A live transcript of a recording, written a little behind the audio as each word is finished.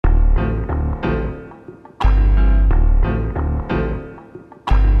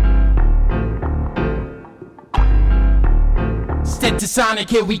Sonic,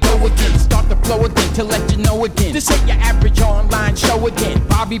 here we go again. Start the flow again to let you know again. This ain't your average online show again.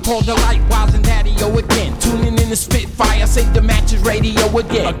 Bobby Paul Delight, Wiles and Daddy-O again. Tuning in to Spitfire, Save the Matches Radio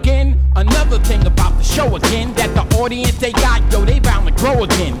again. Again, another thing about the show again, that the audience they got, yo, they bound to grow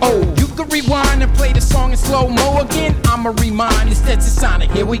again. Oh, you can rewind and play the song in slow-mo again. I'ma remind, it's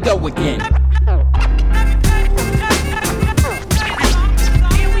Sonic, here we go again.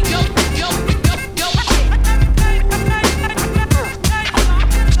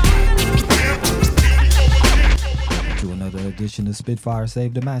 Edition of Spitfire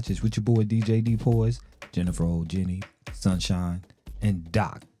Save the Matches with your boy DJ D Poise, Jennifer Old Jenny, Sunshine, and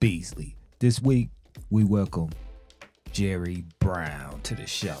Doc Beasley. This week we welcome Jerry Brown to the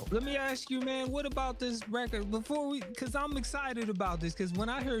show. Let me ask you, man, what about this record before we? Because I'm excited about this. Because when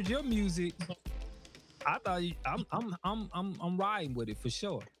I heard your music, I thought I'm riding with it for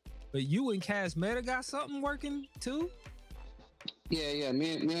sure. But you and Casmeta got something working too? Yeah.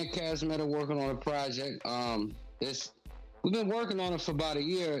 Me and Casmeta working on a project. We've been working on it for about a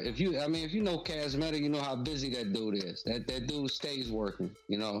year. If you know Casmeta, you know how busy that dude is. That dude stays working.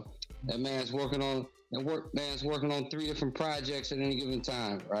 You know, that man's working on 3 different projects at any given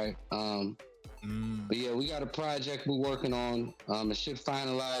time, right? But yeah, we got a project we're working on. It should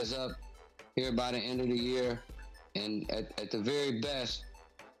finalize up here by the end of the year, and at the very best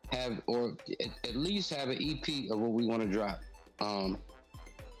at least have an EP of what we want to drop.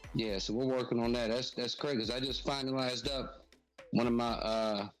 Yeah, so we're working on that. That's great because I just finalized up one of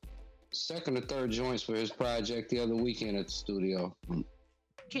my second or third joints for his project the other weekend at the studio.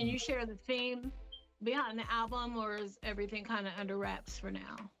 Can you share the theme behind the album, or is everything kind of under wraps for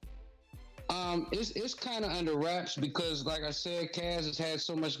now? It's kind of under wraps because, like I said, Kaz has had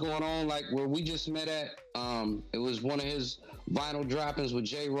so much going on. Like where we just met at, it was one of his vinyl droppings with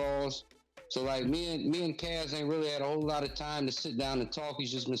J. Rawls. So like me and Kaz ain't really had a whole lot of time to sit down and talk.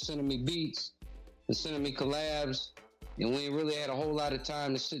 He's just been sending me beats and sending me collabs, and we ain't really had a whole lot of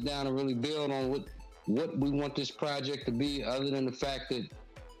time to sit down and really build on what we want this project to be, other than the fact that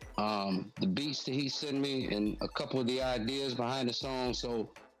the beats that he sent me and a couple of the ideas behind the song.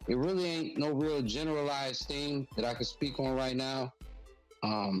 So it really ain't no real generalized theme that I can speak on right now.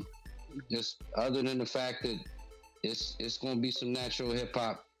 Just other than the fact that it's gonna be some natural hip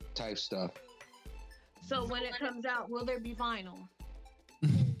hop type stuff. So when it comes out, will there be vinyl?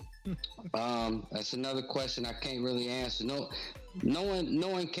 That's another question I can't really answer. No,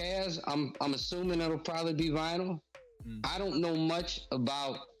 knowing Kaz, I'm assuming it'll probably be vinyl. I don't know much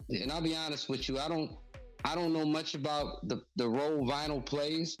about, and I'll be honest with you, I don't know much about the role vinyl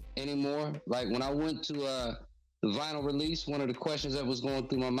plays anymore. Like when I went to the vinyl release, one of the questions that was going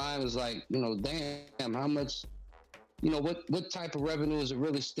through my mind was like, damn, how much, what type of revenue is it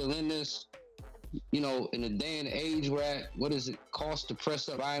really still in this? In the day and age we're at, what does it cost to press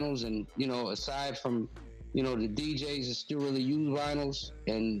up vinyls? And, aside from, the DJs that still really use vinyls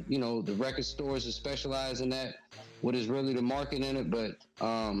and, the record stores that specialize in that, what is really the market in it? But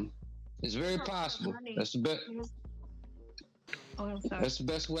it's very possible. That's the best. That's the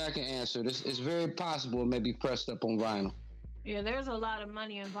best way I can answer this. It's very possible it may be pressed up on vinyl. Yeah, there's a lot of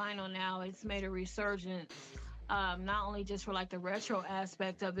money in vinyl now. It's made a resurgence. Not only just for like the retro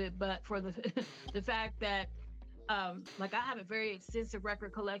aspect of it, but for the the fact that I have a very extensive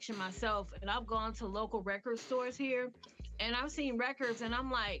record collection myself, and I've gone to local record stores here, and I've seen records, and I'm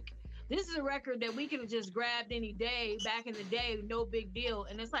like, this is a record that we could have just grabbed any day back in the day, no big deal,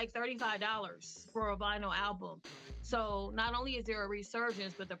 and it's like $35 for a vinyl album. So not only is there a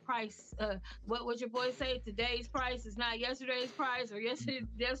resurgence, but the price, what would your boy say? Today's price is not yesterday's price, or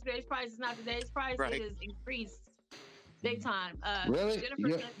yesterday's price is not today's price. Right. It is increased big time. Really?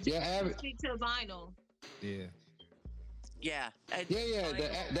 Jennifer, speak to vinyl. Yeah. Yeah.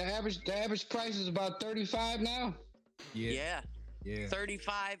 The average price is about 35 now. Yeah.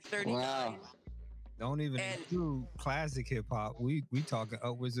 35, 39. Wow. Don't even include classic hip hop. We talking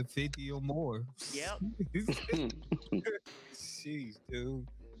upwards of 50 or more. Yep. Jeez, dude.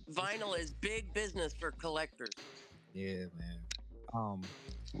 Vinyl is big business for collectors. Yeah, man.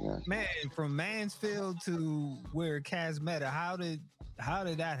 Man, from Mansfield to where Casmeta, how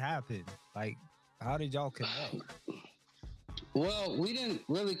did that happen? Like, how did y'all connect? Well, we didn't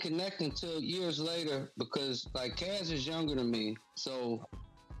really connect until years later because, like, Kaz is younger than me. So,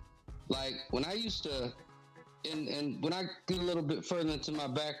 like, when I used to, and when I get a little bit further into my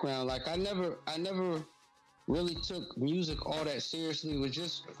background, like, I never really took music all that seriously. It was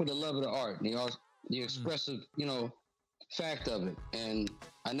just for the love of the art, the expressive, fact of it. And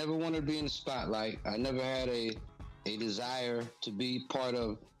I never wanted to be in the spotlight. I never had a desire to be part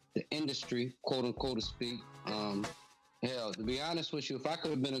of the industry, quote unquote, to speak. Hell, to be honest with you, if I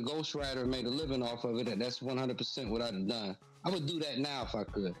could have been a ghostwriter and made a living off of it, that's 100% what I'd have done. I would do that now if I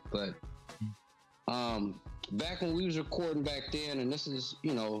could. But back when we was recording back then, and this is,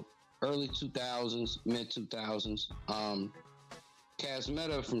 early 2000s, mid 2000s,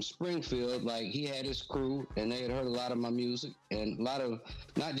 Casmetta from Springfield, like, he had his crew, and they had heard a lot of my music, and a lot of,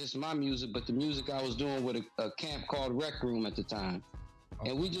 not just my music, but the music I was doing with a camp called Rec Room at the time.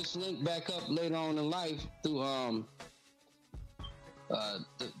 And we just linked back up later on in life through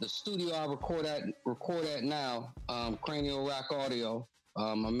the studio I record at now, Cranial Rock Audio.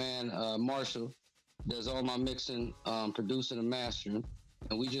 My man Marshall does all my mixing, producing, and mastering.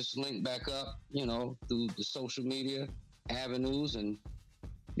 And we just linked back up, through the social media avenues, and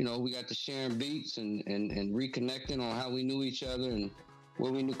we got to sharing beats and reconnecting on how we knew each other and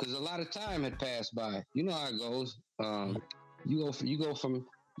where we knew, because a lot of time had passed by. You know how it goes. You go from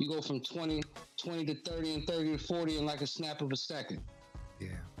 20 to 30 and 30 to 40 in like a snap of a second.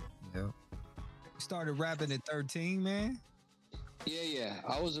 Yeah. You started rapping at 13, man? Yeah.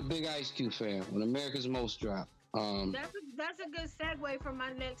 I was a big Ice Cube fan when America's Most dropped. That's a good segue for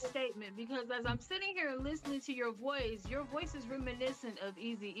my next statement, because as I'm sitting here and listening to your voice is reminiscent of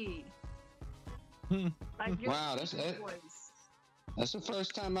Eazy-E. Like wow, that's it. That's the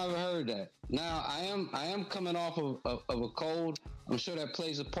first time I've ever heard that. Now I am coming off of a cold. I'm sure that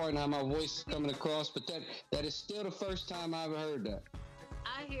plays a part in how my voice is coming across, but that is still the first time I ever heard that.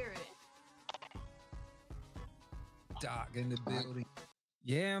 I hear it. Doc in the building.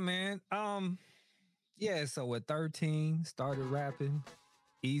 Yeah, man. Yeah, so at 13, started rapping.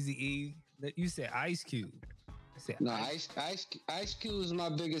 Eazy-E. You said Ice Cube. No, Ice Cube is my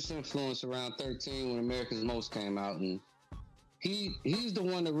biggest influence around 13 when America's Most came out, and he's the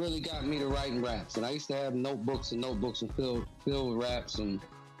one that really got me to writing raps. And I used to have notebooks and filled with raps, and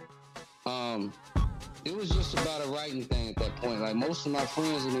it was just about a writing thing at that point. Like, most of my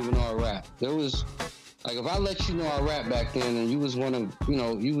friends didn't even know I rap. There was, like, if I let you know I rap back then, and you was one of,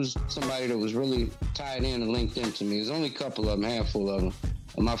 you was somebody that was really tied in and linked into me. There's only a couple of them, handful of them,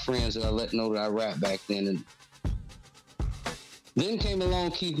 of my friends that I let know that I rap back then. And then came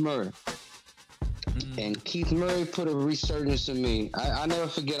along Keith Murray. And Keith Murray put a resurgence in me. I never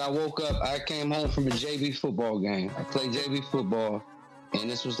forget, I woke up, I came home from a JV football game. I played JV football, and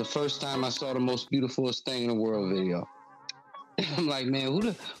this was the first time I saw the Most Beautifulest Thing in the World video. I'm like, man, who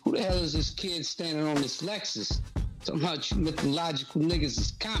the hell is this kid standing on this Lexus? Talking about you mythological niggas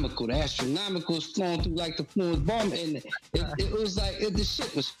is comical. The astronomical is flowing through like the fluid bomb. And it was like, the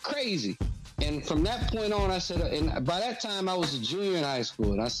shit was crazy. And from that point on, I said, and by that time I was a junior in high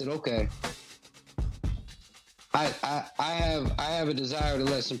school, and I said, okay, I have a desire to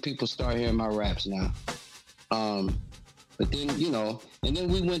let some people start hearing my raps now. But then, and then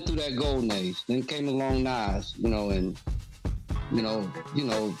we went through that golden age. Then came along Nas, and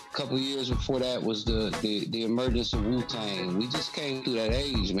a couple of years before that was the emergence of Wu-Tang. We just came through that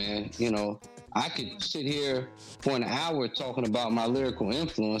age, man. I could sit here for an hour talking about my lyrical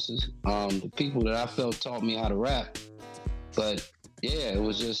influences, the people that I felt taught me how to rap. But yeah, it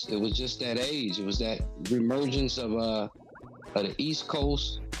was just that age. It was that reemergence of the East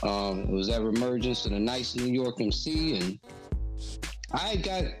Coast. It was that reemergence of the nice New York MC, and I'm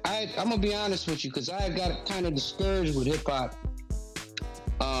gonna be honest with you, because I got kind of discouraged with hip hop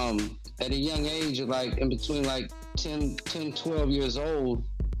at a young age, of like in between like 10, 12 years old,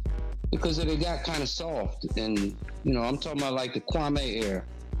 because it got kind of soft. And I'm talking about like the Kwame era,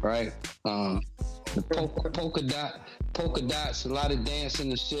 right? The polka dots, a lot of dancing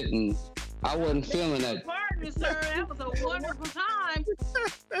and shit, and I wasn't feeling that. Pardon, sir, that was a wonderful time.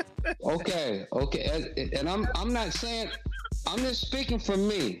 Okay, and I'm not saying, I'm just speaking from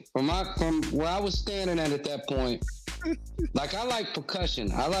me, from where I was standing at that point. Like, I like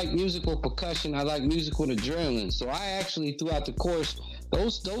percussion. I like musical percussion. I like musical adrenaline. So I actually, throughout the course,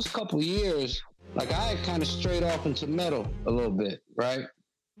 those couple years, like, I had kind of strayed off into metal a little bit, right?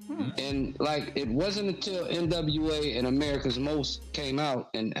 And like, it wasn't until NWA and America's Most came out,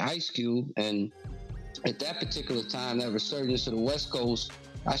 and Ice Cube, and at that particular time, that resurgence of the West Coast,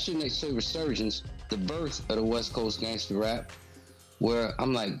 I shouldn't say resurgence, the birth of the West Coast gangster rap, where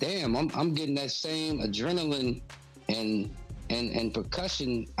I'm like, damn, I'm getting that same adrenaline and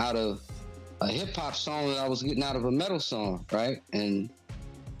percussion out of a hip hop song that I was getting out of a metal song, right? And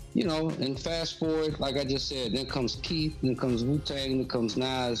and fast forward, like I just said, then comes Keith, then comes Wu-Tang, then comes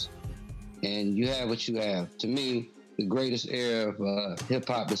Nas, and you have what you have. To me, the greatest era of hip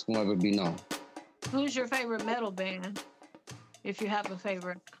hop that's going to ever be known. Who's your favorite metal band, if you have a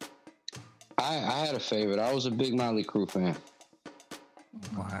favorite? I had a favorite. I was a big Motley Crue fan.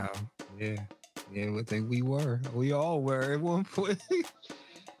 Wow. Yeah. Yeah, I think we were. We all were at one point.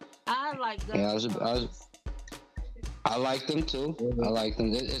 I like Guns N' Roses. I like them too. I like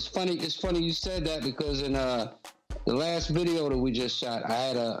them. It's funny. It's funny you said that because in the last video that we just shot, I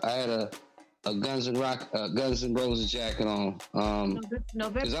had a Guns N' Roses jacket on.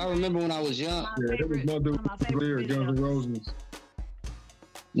 Because I remember when I was young. That was my favorite Guns N' Roses.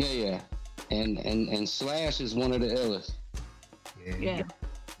 Yeah. And Slash is one of the illest. Yeah.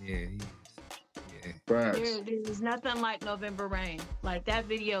 Right. There's nothing like November Rain. Like that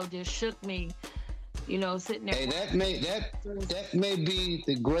video just shook me. You know, sitting there. Hey, that may be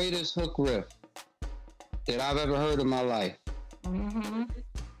the greatest hook riff that I've ever heard in my life. Mm-hmm.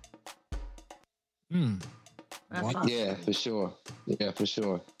 Yeah, for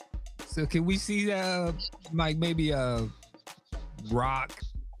sure. So can we see like maybe a rock,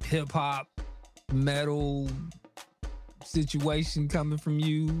 hip hop, metal situation coming from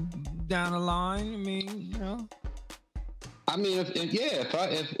you down the line? I mean, you know. I mean, if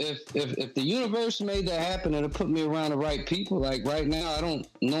the universe made that happen and it put me around the right people, like right now, I don't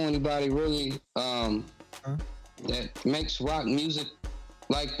know anybody really that makes rock music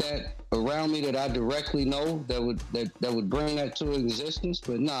like that around me that I directly know that would bring that to existence.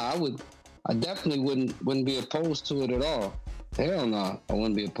 But nah, I definitely wouldn't be opposed to it at all. Hell no, I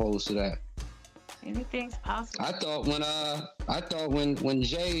wouldn't be opposed to that. Anything's possible. I thought when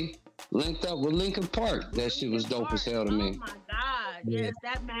Jay linked up with Linkin Park, that shit was dope as hell to me. Oh my God. Yes,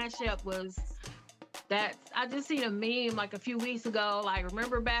 that mashup was that. I just seen a meme like a few weeks ago. Like,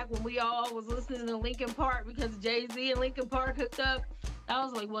 remember back when we all was listening to Linkin Park because Jay-Z and Linkin Park hooked up? That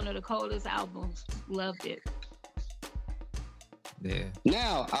was like one of the coldest albums. Loved it. Yeah.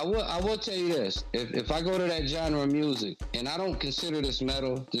 Now, I will tell you this. If I go to that genre of music, and I don't consider this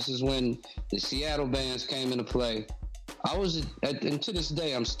metal, this is when the Seattle bands came into play. And to this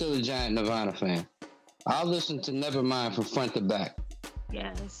day, I'm still a giant Nirvana fan. I'll listen to Nevermind from front to back.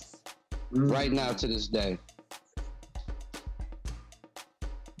 Yes. Right now, to this day.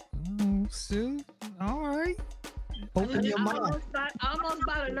 So, all right. Open your mind. I almost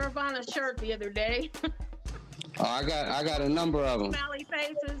bought a Nirvana shirt the other day. Oh, I got a number of them. Smiley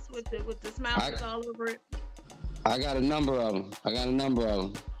faces with the smileys all over it. I got a number of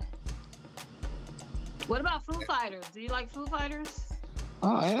them. What about Foo Fighters? Do you like Foo Fighters?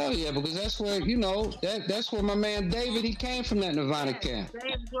 Oh, hell yeah, because that's where, that's where my man David, he came from, that Nirvana camp.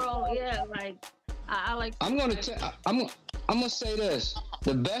 Dave Grohl, yeah, like, I like... I'm gonna say this.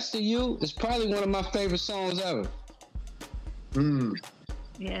 The Best of You is probably one of my favorite songs ever.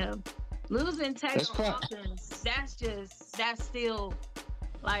 Yeah. Losing Taylor Hawkins, that's still,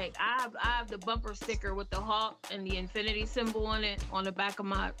 like, I have the bumper sticker with the hawk and the infinity symbol on it on the back of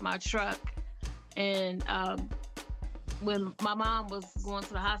my truck. And when my mom was going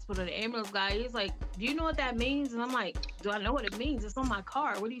to the hospital, the ambulance guy, he's like, do you know what that means? And I'm like, do I know what it means? It's on my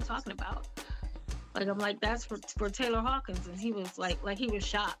car. What are you talking about? Like, I'm like, that's for Taylor Hawkins. And he was like he was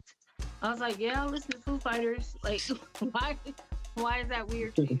shocked. I was like, yeah, I listen to Foo Fighters. Like, why is that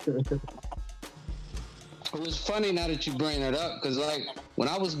weird to you? It was funny now that you bring that up, because like when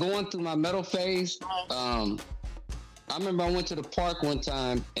I was going through my metal phase, I remember I went to the park one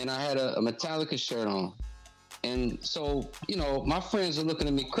time and I had a Metallica shirt on. And so, my friends are looking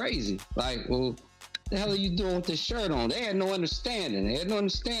at me crazy. Like, well, what the hell are you doing with this shirt on? They had no understanding. They had no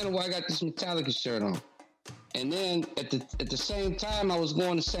understanding why I got this Metallica shirt on. And then at the same time, I was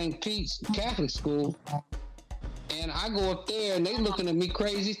going to St. Pete's Catholic school. And I go up there and they looking at me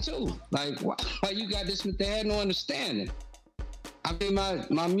crazy too. Like, why you got this? They had no understanding. I mean,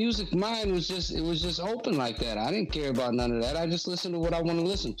 my music mind was just open like that. I didn't care about none of that. I just listened to what I want to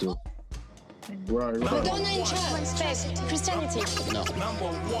listen to. Right. Madonna in Christianity. No.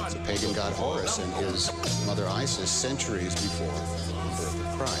 It's a pagan god Horus and his mother Isis centuries before the birth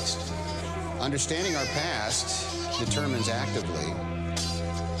of Christ. Understanding our past determines actively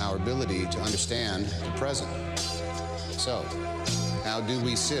our ability to understand the present. So, how do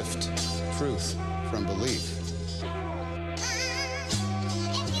we sift truth from belief?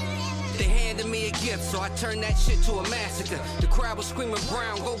 They handed me a gift, so I turned that shit to a massacre. The crowd was screaming,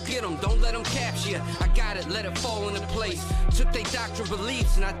 Brown, go get them, don't let them capture you. I got it, let it fall into place. Took their doctrine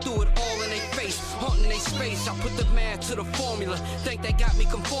beliefs and I threw it all in their face. Haunting their space, I put the math to the formula. Think they got me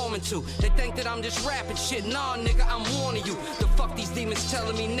conforming to. They think that I'm just rapping shit. Nah, nigga, I'm warning you. The fuck these demons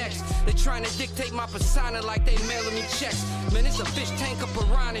telling me next? They trying to dictate my persona like they mailing me checks. Man, it's a fish tank of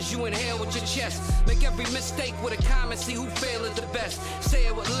piranhas you inhale with your chest. Make every mistake with a comment, see who fail at the best. Say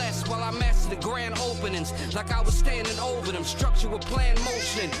it with less while I master the grand openings, like I was standing over them. Structure with plan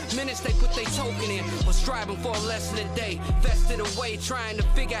motion. Minutes they put their token in, or striving for a lesson a day. Vested away, trying to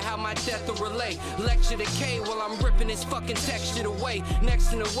figure how my death will relate. Lecture decay while I'm ripping this fucking texture away.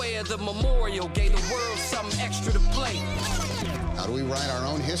 Next in the way of the memorial, gave the world something extra to play. How do we write our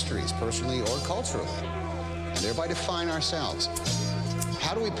own histories, personally or culturally, and thereby define ourselves?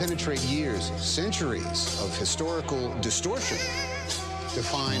 How do we penetrate years, centuries of historical distortion to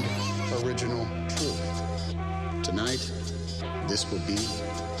find original truth? Tonight, this will be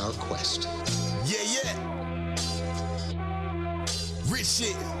our quest. Yeah. Rich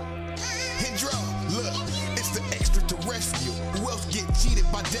shit. Hydro, look, it's the extraterrestrial. Who else get cheated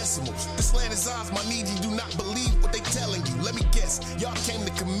by decimals? This land is ours, my need you do not believe what they telling you. Let me guess, y'all came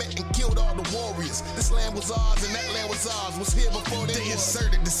to commit and killed all the warriors. This land was ours and that land was ours. Was here before they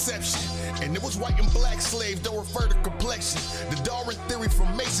inserted deception. And it was white and black slaves, don't refer to complexion. The Darwin theory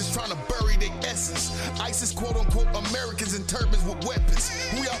from Masons trying to bury their essence. ISIS quote unquote Americans in turbans with weapons.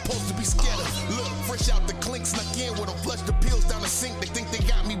 Who y'all supposed to be scared of? Look, fresh out the clink, snuck in with them, flushed the pills down the sink. They think they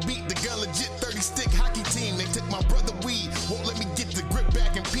got me beat, the gun legit 30-stick hockey team. They took my brother weed, won't let me get the grip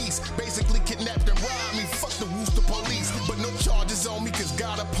back in peace. Basically kidnapped and robbed me, fuck the Wooster police. But no charges on me, cause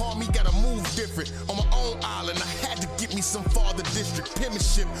God upon me, gotta move different. On my own island, I had to get me some farther district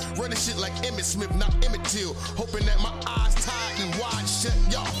penmanship. Running shit like Emmett Smith, not Emmett Till. Hoping that my eyes tied and wide shut,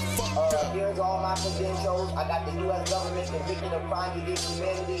 y'all fucked up. Here's all my credentials. I got the U.S. government convicted of crime against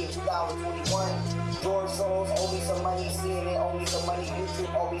humanity in 2021. George Soros owe me some money, CNN owe me some money,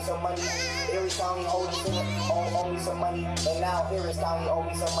 YouTube owe me some money, Erie County owe me some money, and now Harris County owe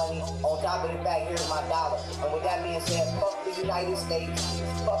me some money. On top of the fact, here's my dollar. And with that being said, fuck the United States,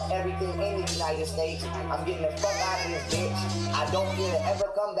 fuck everything in the United States. I'm getting the fuck out of this bitch. I don't get to ever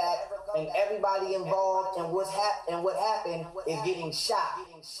come back, and everybody involved in what happened is getting shot.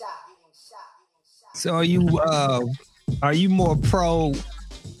 So are you more pro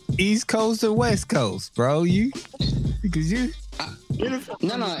East Coast or West Coast, bro? No,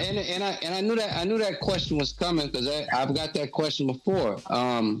 and I knew that question was coming because I've got that question before.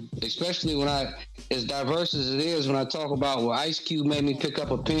 Especially when as diverse as it is, when I talk about Ice Cube made me pick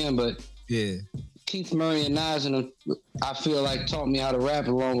up a pen, but yeah, Keith Murray and Nas and I feel like taught me how to rap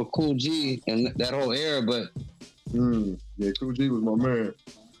along with Cool G and that whole era. But yeah, Cool G was my man.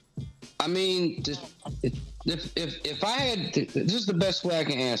 I mean, if I had, this is the best way I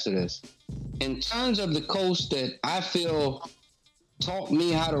can answer this. In terms of the coast that I feel taught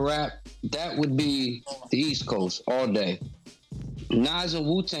me how to rap, that would be the East Coast all day. Nas and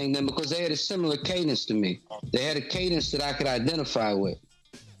Wu-Tang then, because they had a similar cadence to me. They had a cadence that I could identify with.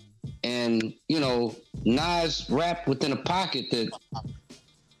 And, Nas rapped within a pocket that,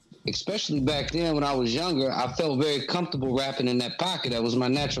 especially back then when I was younger, I felt very comfortable rapping in that pocket. That was my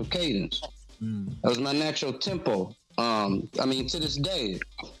natural cadence. That was my natural tempo. To this day,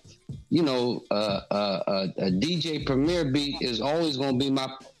 a DJ Premier beat is always going to be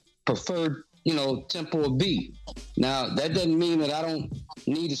my preferred, tempo of beat. Now, that doesn't mean that I don't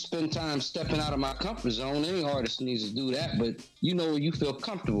need to spend time stepping out of my comfort zone. Any artist needs to do that, but you know where you feel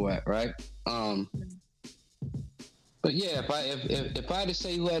comfortable at, right? But yeah, if I had to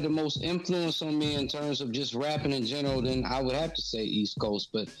say who had the most influence on me in terms of just rapping in general, then I would have to say East Coast.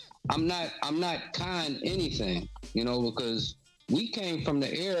 But I'm not kind anything, because we came from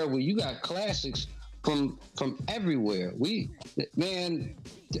the era where you got classics from everywhere.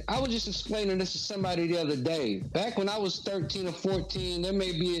 I was just explaining this to somebody the other day. Back when I was 13 or 14, there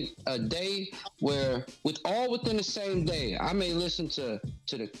may be a day where, within the same day, I may listen to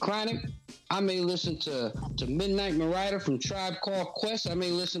The Chronic, I may listen to Midnight Marauder from Tribe Called Quest, I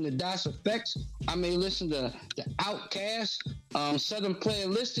may listen to Das Effects, I may listen to the Outkast, Southern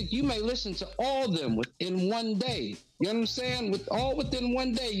Playalistic. You may listen to all of them within one day. You know what I'm saying? Within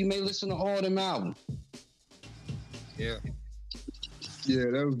one day, you may listen to all them albums. Yeah.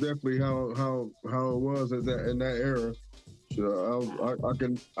 Yeah, that was definitely how it was in that era. So I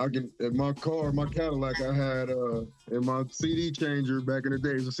can in my car, my Cadillac, I had in my CD changer back in the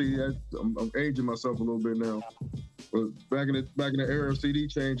days. I'm aging myself a little bit now, but back in the era of CD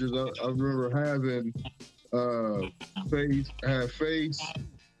changers, I remember having Face. I had Face.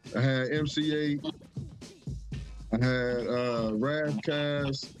 I had MC8. I had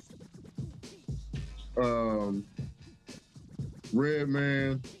Ravcast.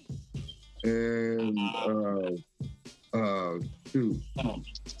 Redman, and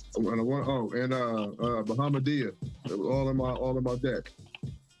Bahamadia. It was all in my deck.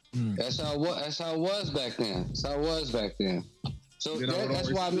 That's how it was back then. So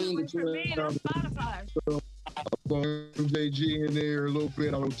that's why I mean. For me, on Spotify. MJG in there a little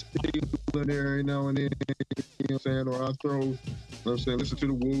bit. I would in there every now and then, you know what I'm saying? Or I throw, you know what I'm saying, listen to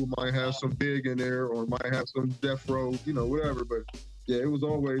the Woo, might have some Big in there, or might have some Death Row, you know, whatever. But yeah, it was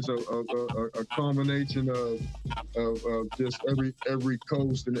always a combination of just every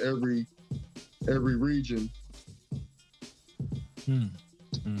coast and every region.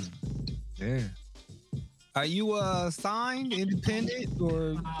 Yeah. Are you signed, independent,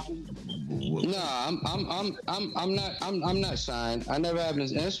 or? No, I'm not signed. I never have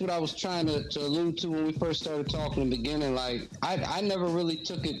this, and that's what I was trying to allude to when we first started talking in the beginning. Like I never really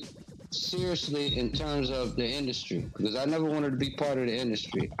took it seriously in terms of the industry because I never wanted to be part of the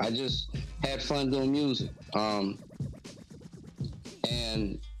industry. I just had fun doing music.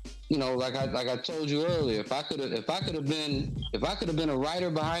 And you know, like I told you earlier, if I could have been a writer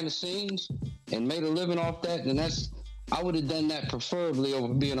behind the scenes and made a living off that, then I would have done that preferably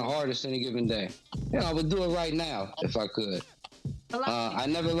over being an artist any given day. You know, I would do it right now if I could. I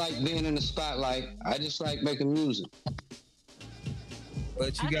never liked being in the spotlight. I just like making music.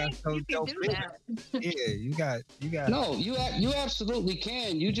 But you got so dope. Yeah, you got. No, you absolutely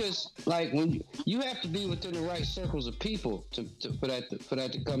can. You just like when you have to be within the right circles of people for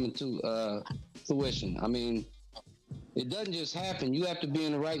that to come into fruition. I mean, it doesn't just happen. You have to be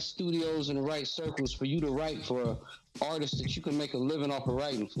in the right studios and the right circles for you to write for artists that you can make a living off of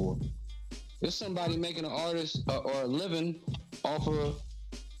writing for. There's somebody making an artist or a living off of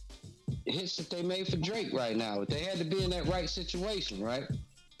hits that they made for Drake right now. They had to be in that right situation, right?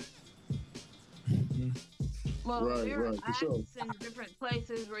 Well, there are acts in different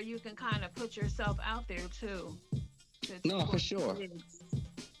places where you can kind of put yourself out there too. No, for sure.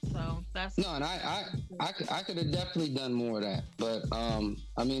 So that's no, and I could have definitely done more of that. But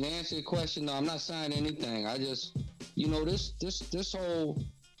I mean, to answer your question, no, I'm not signing anything. I just, you know, this whole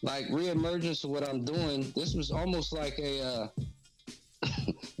like reemergence of what I'm doing. This was almost like a.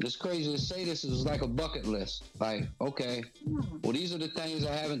 It's crazy to say this. It was like a bucket list. Like, okay, well, these are the things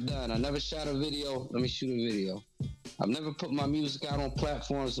I haven't done. I never shot a video. Let me shoot a video. I've never put my music out on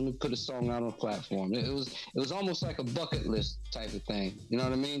platforms. Let me put a song out on a platform. It was almost like a bucket list type of thing. You know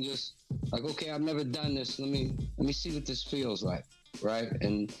what I mean? Just like, okay, I've never done this. Let me see what this feels like, right?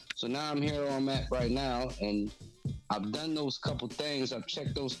 And so now I'm here where I'm at right now, and I've done those couple things. I've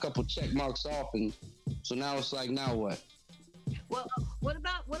checked those couple check marks off, and so now it's like, now what? Well, what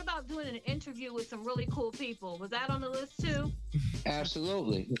about doing an interview with some really cool people? Was that on the list too?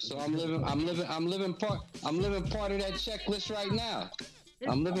 Absolutely. So I'm living part of that checklist right now.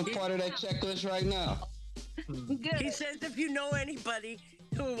 I'm living part of that checklist right now. Good. He says if you know anybody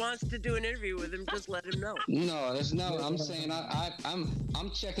who wants to do an interview with him, just let him know. No, that's not. I'm saying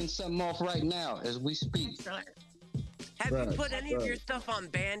I'm checking something off right now as we speak. Have you put any of your stuff on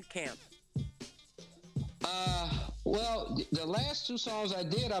Bandcamp? Well, the last two songs I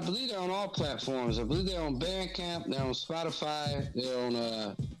did, I believe they're on all platforms. I believe they're on Bandcamp, they're on Spotify, they're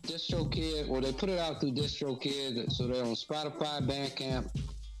on DistroKid, or they put it out through DistroKid, so they're on Spotify, Bandcamp,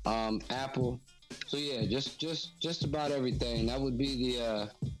 Apple. So yeah, just about everything. That would be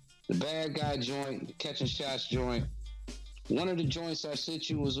the Bad Guy joint, the Catching Shots joint. One of the joints I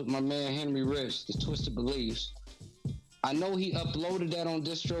sent you was with my man Henry Rich, the Twisted Beliefs. I know he uploaded that on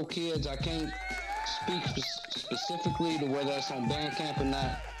DistroKids. I can't speak specifically to whether it's on Bandcamp or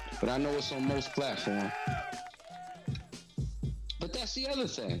not, but I know it's on most platforms. But that's the other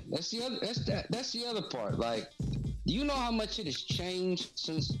thing. That's the other part. Like, do you know how much it has changed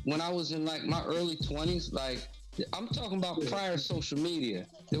since when I was in like my early 20s? Like, I'm talking about prior social media.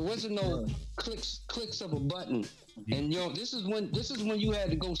 There wasn't no clicks of a button. And this is when you had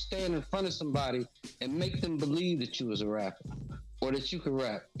to go stand in front of somebody and make them believe that you was a rapper or that you could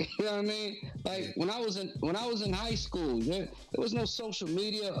rap. You know what I mean? Like when I was in high school, there was no social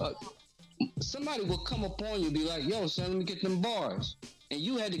media. Somebody would come up on you and be like, "Yo, son, let me get them bars," and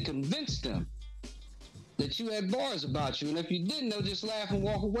you had to convince them that you had bars about you. And if you didn't, they'll just laugh and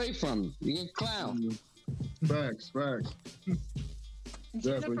walk away from you. You get clowned. Facts.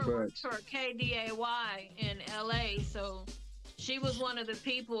 Jennifer worked for KDAY in LA, so she was one of the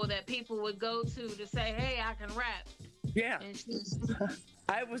people that people would go to say, "Hey, I can rap." Yeah.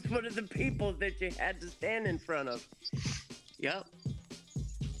 I was one of the people that you had to stand in front of. Yep.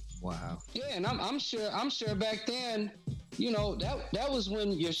 Wow. Yeah, and I'm sure back then, you know, that was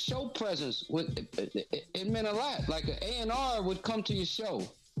when your show presence it meant a lot. Like an A&R would come to your show,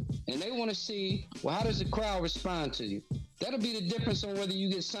 and they want to see, well, how does the crowd respond to you? That'll be the difference on whether you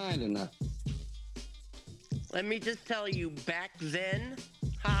get signed or not. Let me just tell you, back then,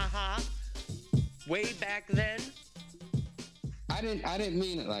 way back then. I didn't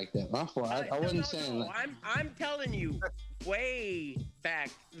mean it like that. My fault. I wasn't saying that. I'm telling you, way back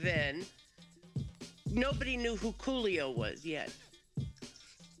then, nobody knew who Coolio was yet.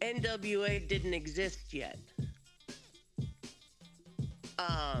 NWA didn't exist yet.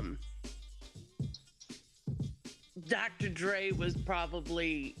 Dr. Dre was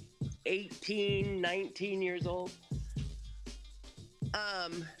probably 18, 19 years old.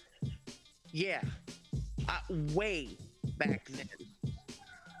 Yeah, way back then.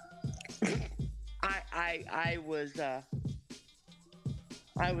 I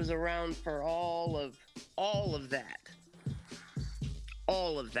was around for all of that,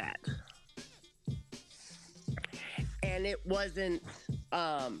 and it wasn't.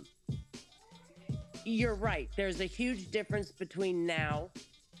 You're right. There's a huge difference between now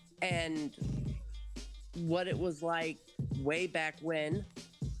and what it was like way back when.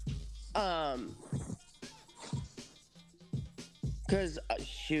 Because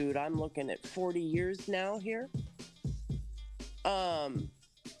shoot, I'm looking at 40 years now here. But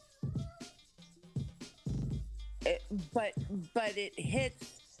it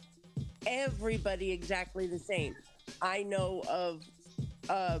hits everybody exactly the same. I know of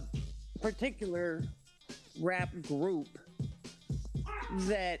a particular rap group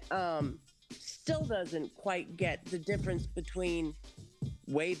that still doesn't quite get the difference between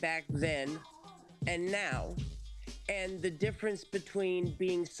way back then and now, and the difference between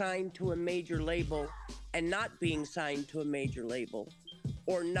being signed to a major label and not being signed to a major label,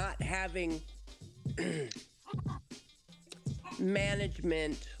 or not having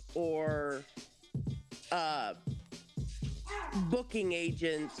management or booking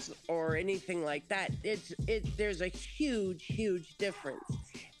agents or anything like that. There's a huge difference,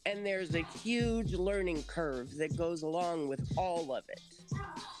 and there's a huge learning curve that goes along with all of it.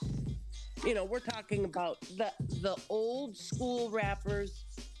 You know, we're talking about the old school rappers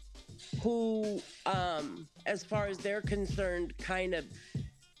who, as far as they're concerned, kind of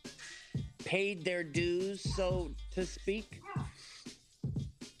paid their dues, so to speak.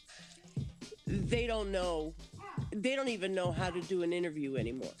 They don't even know how to do an interview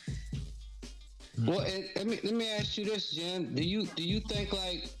anymore. Well, let me ask you this, Jen. Do you think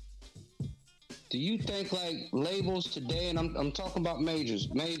like labels today, and I'm talking about majors,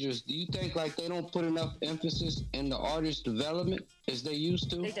 do you think like they don't put enough emphasis in the artist development as they used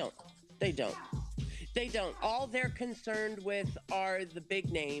to? They don't. All they're concerned with are the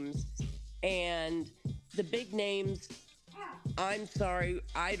big names, and the big names, I'm sorry,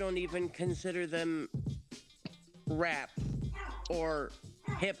 I don't even consider them rap or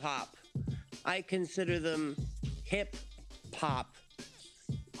hip hop. I consider them hip pop.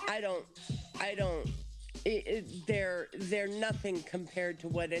 They're nothing compared to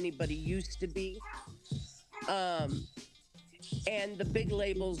what anybody used to be. And the big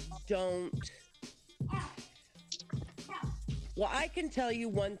labels don't. Well, I can tell you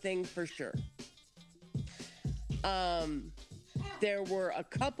one thing for sure. There were a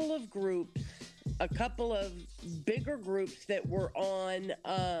couple of bigger groups that were on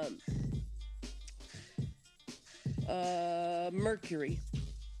Mercury.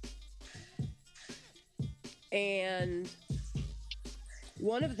 And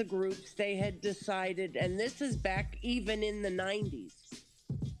one of the groups, they had decided, and this is back even in the 90s,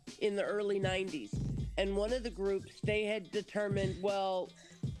 in the early 90s, and one of the groups, they had determined, well,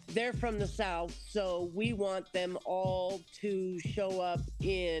 they're from the South, so we want them all to show up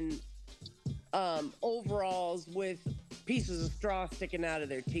in overalls with pieces of straw sticking out of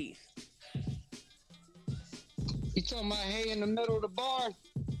their teeth. You talking about hay in the middle of the barn?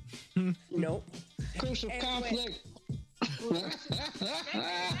 Nope. Crucial conflict. When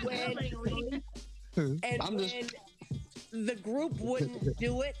the group wouldn't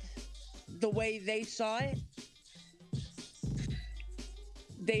do it the way they saw it,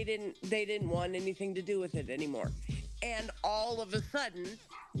 they didn't want anything to do with it anymore. And all of a sudden,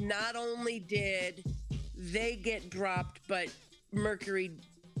 not only did they get dropped, but Mercury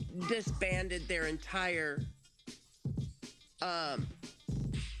disbanded their entire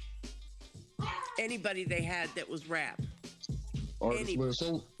anybody they had that was rap.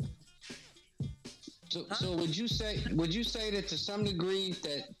 So would you say that to some degree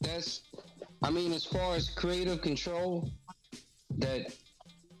that's I mean, as far as creative control, that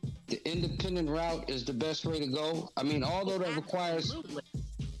the independent route is the best way to go? I mean, although that requires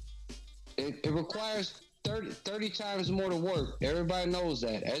it requires 30 times more to work. Everybody knows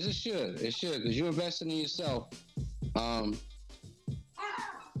that, as it should, because you're investing in yourself.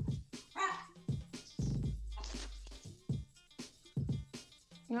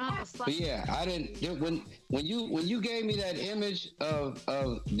 But yeah, I didn't. When you gave me that image of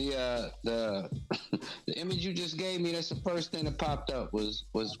the the image you just gave me, that's the first thing that popped up was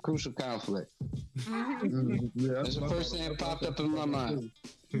Crucial Conflict. Yeah, that's the first thing that popped up in my mind.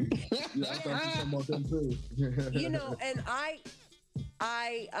 Yeah, I thought you were talking about them too. You know, and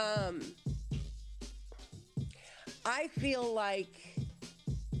I feel like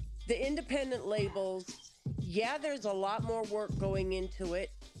the independent labels, yeah, there's a lot more work going into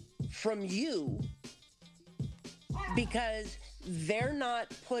it from you because they're not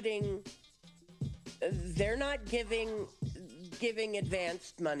giving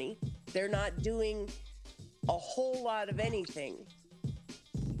advanced money. They're not doing a whole lot of anything.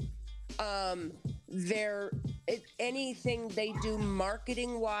 Anything they do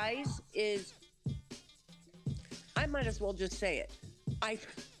marketing wise is, I might as well just say it. I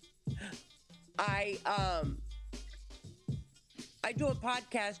do a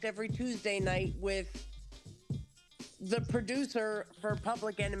podcast every Tuesday night with the producer for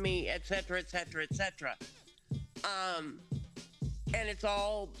Public Enemy, et cetera, et cetera, et cetera. And it's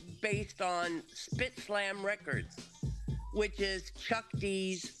all based on Spit Slam Records, which is Chuck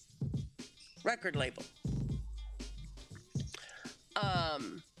D's record label.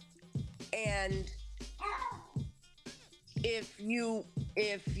 And if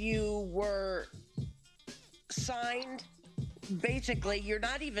you were signed, basically you're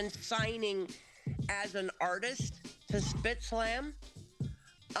not even signing as an artist to Spit Slam,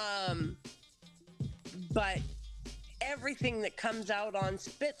 but everything that comes out on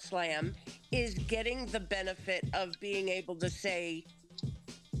Spit Slam is getting the benefit of being able to say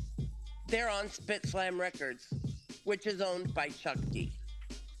they're on Spit Slam Records, which is owned by Chuck D.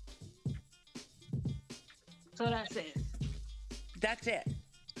 So that's it. That's it.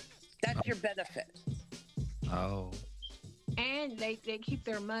 That's your benefit. Oh. And they keep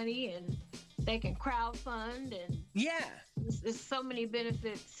their money and they can crowdfund and yeah. There's so many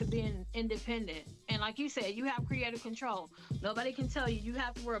benefits to being independent. And like you said, you have creative control. Nobody can tell you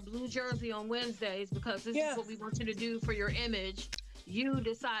have to wear a blue jersey on Wednesdays because this is what we want you to do for your image. You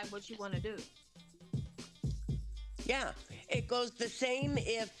decide what you want to do. Yeah. It goes the same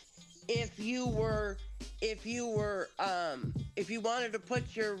if you wanted to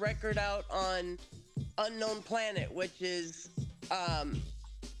put your record out on Unknown Planet, which is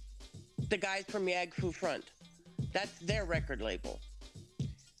the guys from Yag Fu Front. That's their record label.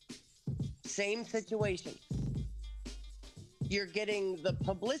 Same situation. You're getting the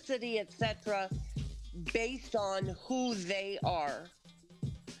publicity, etc., based on who they are.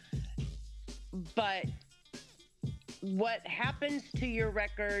 But what happens to your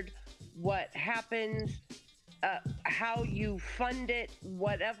record, what happens, how you fund it,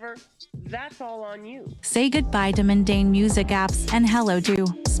 whatever, that's all on you. Say goodbye to mundane music apps and hello to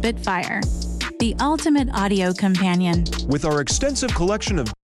Spitfire, the ultimate audio companion. With our extensive collection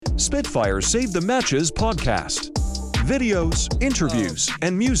of Spitfire Save the Matches podcast, videos, interviews,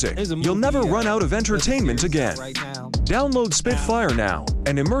 and music, you'll never run out of entertainment again. Download Spitfire now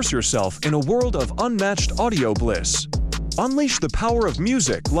and immerse yourself in a world of unmatched audio bliss. Unleash the power of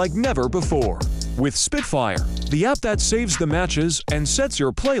music like never before with Spitfire, the app that saves the matches and sets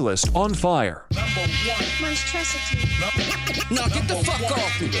your playlist on fire. Monstrosity. Nah, get the fuck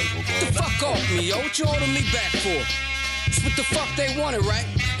off me. Get the fuck off me, yo. What you holding me back for? It's what the fuck they wanted, right?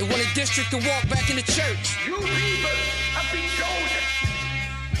 They wanted District to walk back in the church. You people have been chosen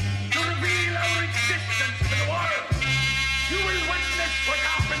to reveal our existence to the world. You will witness what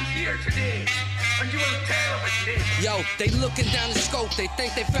happens here today, and you will tell of it later. Yo, they looking down the scope, they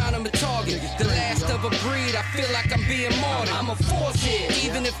think they found him a target. The last of a breed, I feel like I'm being martyred. I'm a force here,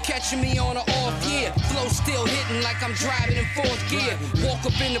 even if catching me on an off year. Flow still hitting like I'm driving in fourth gear. Walk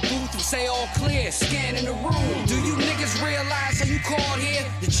up in the booth and say all clear, scanning the room. Do you niggas realize how you called here?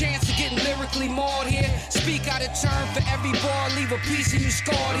 The chance of getting lyrically mauled here. Speak out of turn for every bar, leave a piece of you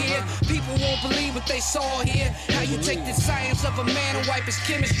scarred here. People won't believe what they saw here. How you take the science of a man and wipe his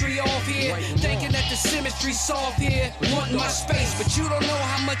chemistry off here. Thinking that the symmetry's soft here. Wanting my space, but you don't know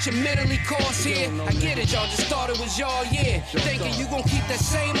how much it mentally costs here. I get it, y'all just thought it was y'all, yeah. Thinking you gon' keep that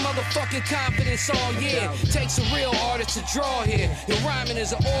same motherfucking confidence all year. Takes a real artist to draw here. Your rhyming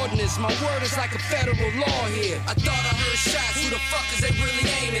is an ordinance, my word is like a federal law here. I thought I heard shots, who the fuck is they really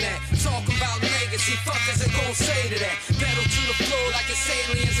aiming at? Talking about legacy, fuckers they gon' say to that. Pedal to the floor like it's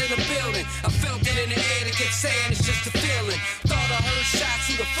aliens in the building. I felt it in the air, they kept saying it's just a feeling. Thought I heard shots,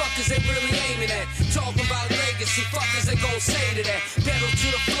 who the fuck is they really aiming at? Talking about legacy, fuckers they gon' gon' say to that? Pedal to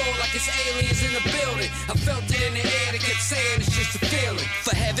the floor like it's aliens in the building. I felt it in the air, they kept saying it's just a feeling.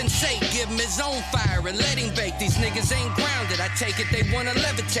 For heaven's sake, give him his own fire and let him bake. These niggas ain't grounded, I take it they wanna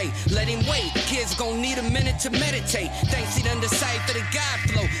levitate. Let him wait, kids gon' need a minute to meditate. Thanks he done decipher the God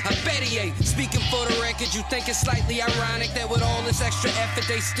flow, I bet he ain't. Speaking for the record, you think it's slightly ironic that with all this extra effort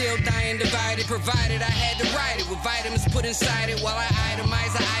they still dying divided. Provided I had to write it with vitamins put inside it while I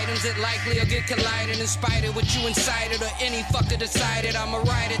itemize the items that likely will get collided. In spite of what you incited or any fucker decided, I'ma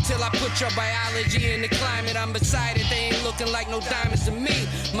ride it till I put your biology in the climate. I'm beside it, they ain't looking like no diamonds to me.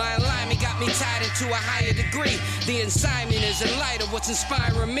 My alignment got me tied into a higher degree. The assignment is in light of what's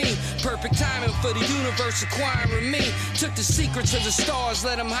inspiring me. Perfect timing for the universe acquiring me. Took the secrets of the stars,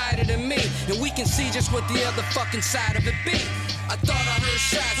 let them hide it in me, and we can see just what the other fucking side of it be. I thought I heard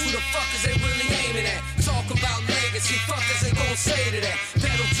shots, who the fuck is they really aiming at? Talk about legacy, fuckers ain't gon' say to that.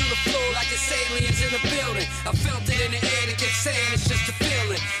 Pedal to the floor like it's aliens in the building. I felt it in the air, they kept saying it's just a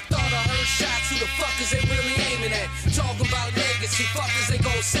feeling. Thought I heard shots, who the fuck is they really aiming at? Talk about legacy, fuckers ain't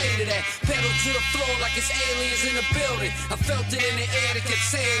gon' say to that. Pedal to the floor like it's aliens in the building. I felt it in the air, they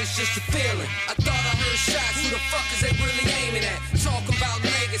kept saying it's just a feeling. I thought I heard shots, who the fuck is they really aiming at? Talk about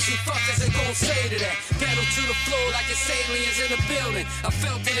legacy, fuckers ain't gon' say to that. Pedal to the floor like it's aliens in the building. I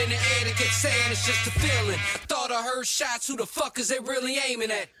felt it in the air, they kept saying it's just a feeling. I thought I heard shots, who the fuck is they really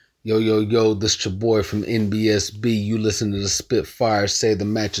aiming at? Yo, yo, yo, this your boy from NBSB. You listen to the Spitfire Save the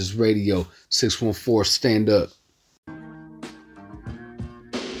Matches Radio. 614, stand up.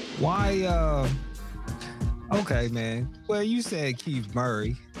 Why, okay, man. Well, you said Keith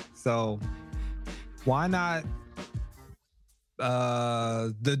Murray, so why not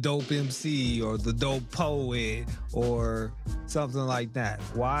the dope MC or the dope poet or something like that?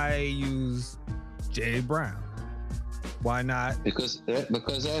 Why use Jay Brown? Why not? Because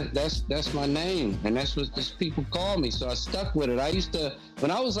that's my name, and that's what these people call me. So I stuck with it. I used to, when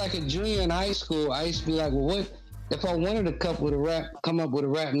I was like a junior in high school, I used to be like, well, what if I wanted to come up with a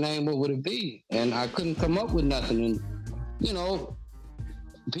rap name? What would it be? And I couldn't come up with nothing. And you know,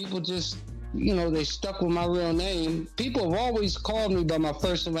 people just, you know, they stuck with my real name. People have always called me by my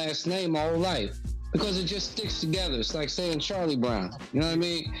first and last name my whole life because it just sticks together. It's like saying Charlie Brown. You know what I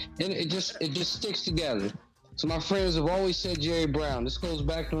mean? And it just sticks together. So my friends have always said Jerry Brown. This goes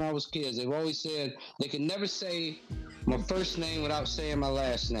back to when I was kids. They've always said they can never say my first name without saying my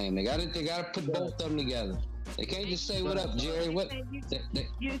last name. They gotta put both of them together. They can't just say what up, Jerry.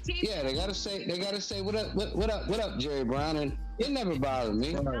 Yeah, they gotta say what up, Jerry Brown, and it never bothered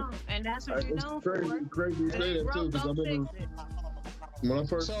me. And that's what you know. Crazy to say that too, because I remember when I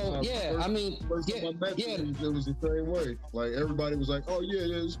first. So yeah, I mean, it was the same way. Like everybody was like, "Oh yeah,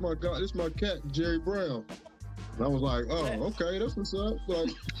 this is my guy, this is my cat, Jerry Brown." And I was like, "Oh, okay, that's what's up."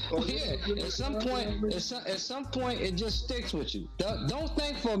 Like, yeah. At some point, it just sticks with you. Don't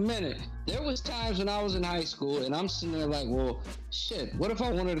think for a minute. There was times when I was in high school, and I'm sitting there like, "Well, shit. What if I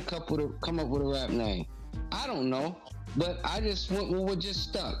wanted to come up with a rap name?" I don't know, but I just went with what just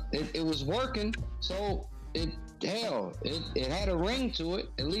stuck. It was working, so it had a ring to it,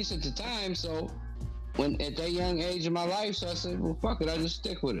 at least at the time. So when at that young age of my life, so I said, well, fuck it, I just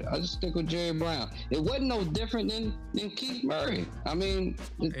stick with it. I just stick with Jerry Brown. It wasn't no different than Keith Murray. I mean,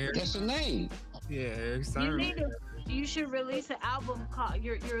 that's a name. Yeah, Eric Simon. You should release an album called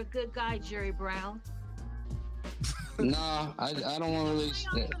 "You're a Good Guy, Jerry Brown." Nah, I don't want to release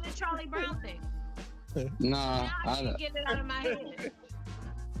that. The Charlie Brown thing. Nah, I can't get it out of my head.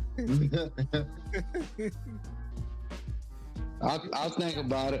 I'll think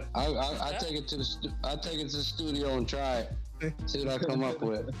about it. I'll take it to the studio and try it. See what I come up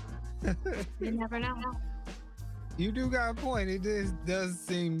with. You never know. You do got a point. It just does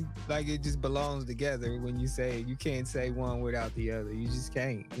seem like it just belongs together when you say you can't say one without the other. You just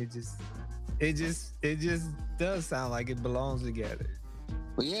can't. It just does sound like it belongs together.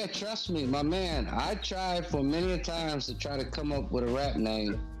 Well, yeah, trust me, my man. I tried for many times to try to come up with a rap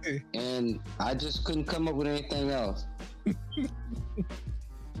name, and I just couldn't come up with anything else.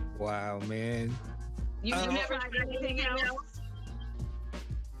 Wow, man. You never tried anything else?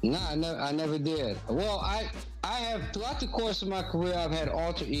 Nah, I never did. Well, I have, throughout the course of my career, I've had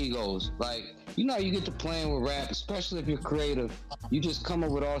alter egos. Like, you know, you get to playing with rap, especially if you're creative. You just come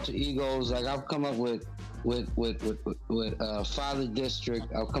up with alter egos. Like, I've come up with Father District.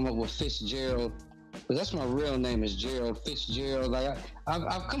 I've come up with Fitzgerald. But that's my real name, is Gerald Fitzgerald. Like,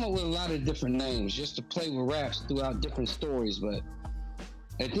 I've come up with a lot of different names just to play with raps throughout different stories. But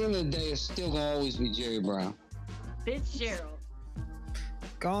at the end of the day, it's still gonna always be Jerry Brown. Fitzgerald.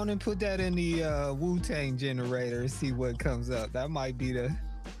 Go on and put that in the Wu-Tang generator and see what comes up. That might be the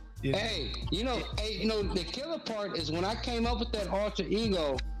Yeah. Hey, the killer part is when I came up with that alter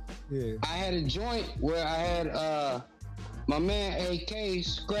ego. Yeah. I had a joint where I had my man AK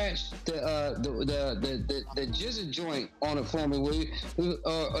scratched the jizza joint on it for me.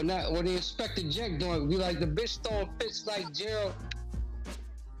 Or the Inspector Jack joint. We like the bitch throwing fits like Gerald.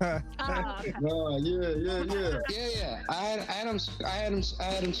 Yeah. Yeah. I had him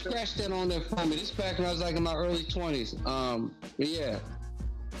scratch that on there for me. This back when I was like in my early 20s. Yeah.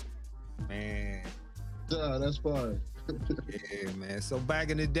 Man. Yeah, that's fine. Yeah, man. So back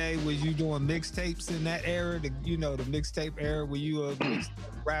in the day, was you doing mixtapes in that era? The mixtape era? Were you a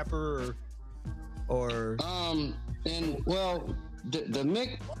rapper or? And well, the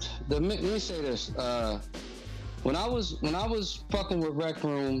mix. Let me say this. When I was fucking with Rec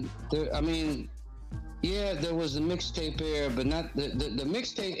Room, there was the mixtape era, but not the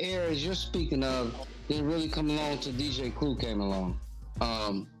mixtape era as you're speaking of didn't really come along till DJ Clue came along.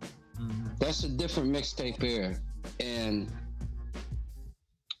 That's a different mixtape era. And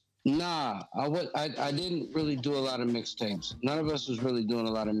I didn't really do a lot of mixtapes. None of us was really doing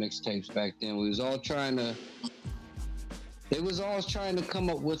a lot of mixtapes back then. They was all trying to come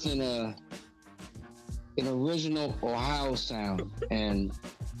up with an original Ohio sound. And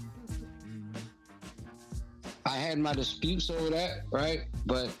I had my disputes over that, right?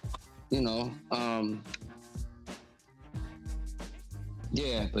 But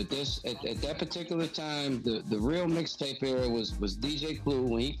yeah, but this at that particular time, the real mixtape era was DJ Clue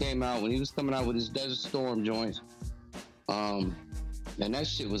when he came out, when he was coming out with his Desert Storm joints. And that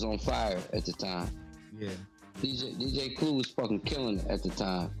shit was on fire at the time. Yeah. DJ Clue was fucking killing it at the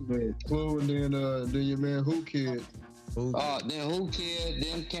time. Man, Clue, and then your man Who Kid. Then Who Kid,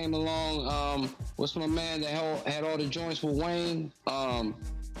 then came along, what's my man that had all the joints with Wayne?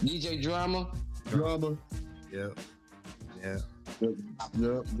 DJ Drama. Yep. Yeah.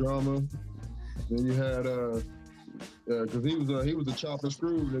 Yep, Drama. Then you had because he was a chop and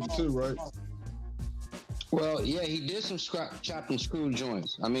screw nigga too, right? Well, yeah, he did some chop and screw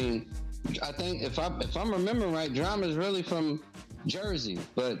joints. I mean, I think if I'm remembering right, Drama is really from Jersey,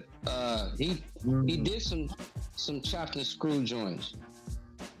 but he did some chopped and screw joints.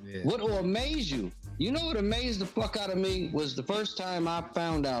 Yeah. What will amaze you? You know what amazed the fuck out of me was the first time I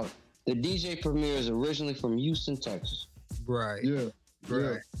found out that DJ Premier is originally from Houston, Texas. Right. Yeah.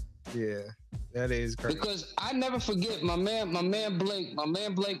 Right. Yeah. That is crazy. Because I never forget my man Blake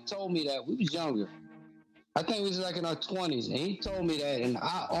told me that. We was younger. I think we was like in our 20s, and he told me that, and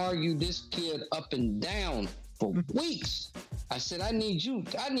I argued this kid up and down for weeks. I said, I need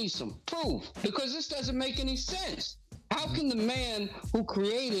some proof, because this doesn't make any sense. How can the man who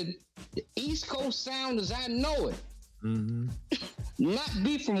created the East Coast sound as I know it not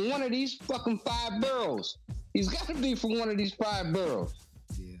be from one of these fucking 5 boroughs? He's got to be from one of these 5 boroughs.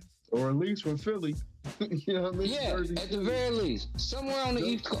 Yeah. Or at least from Philly. You know what I mean? Yeah, Jersey, at the very least. Somewhere on the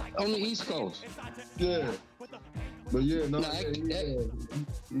East Coast. Yeah. But yeah, no.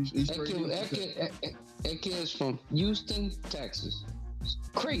 That kid's from Houston, Texas. It's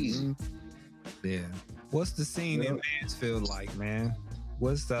crazy. Yeah. What's the scene in Mansfield like, man?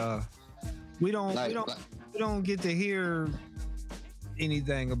 What's we don't get to hear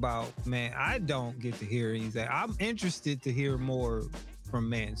anything about, man. I don't get to hear anything. I'm interested to hear more from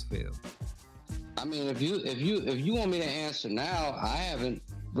Mansfield. I mean, if you want me to answer now, I haven't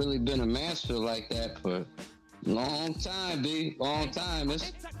really been to Mansfield like that for a long time, B. Long time.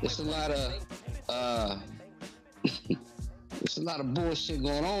 It's a lot of it's a lot of bullshit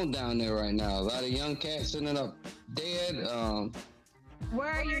going on down there right now. A lot of young cats ending up dead.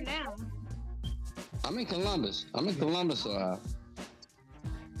 Where are you now? I'm in Columbus, Ohio.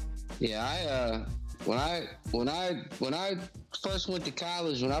 Yeah, when I first went to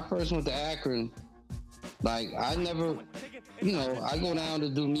college, when I first went to Akron, like I never, I go down to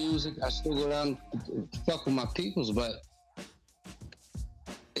do music. I still go down to fuck with my peoples, but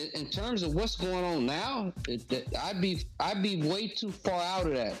in terms of what's going on now, I'd be way too far out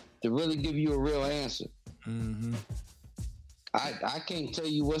of that to really give you a real answer. Mm-hmm. I can't tell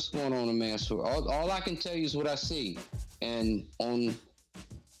you what's going on in Mansfield. All I can tell you is what I see, and on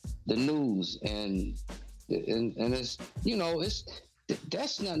the news, and it's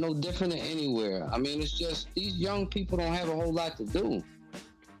that's not no different than anywhere. I mean, it's just these young people don't have a whole lot to do.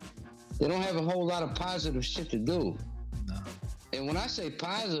 They don't have a whole lot of positive shit to do. No. And when I say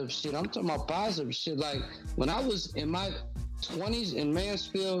positive shit, I'm talking about positive shit. Like when I was in my 20s in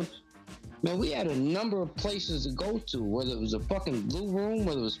Mansfield, man, we had a number of places to go to, whether it was a fucking Blue Room,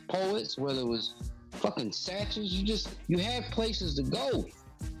 whether it was Poets, whether it was fucking Satchels. You had places to go.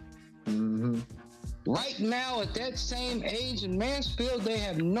 Mm-hmm. Right now, at that same age in Mansfield, they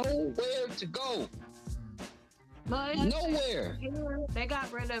have nowhere to go. But Nowhere. They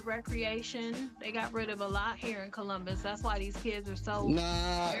got rid of recreation. They got rid of a lot here in Columbus. That's why these kids are so.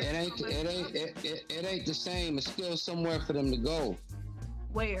 Nah, it ain't the same. It's still somewhere for them to go.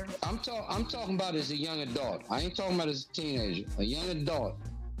 Where? I'm talking about as a young adult. I ain't talking about as a teenager. A young adult.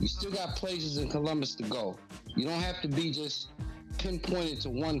 You still got places in Columbus to go. You don't have to be just pinpointed to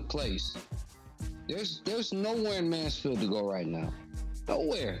one place. There's nowhere in Mansfield to go right now.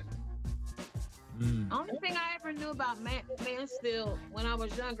 Nowhere. Only thing I ever knew about Mansfield when I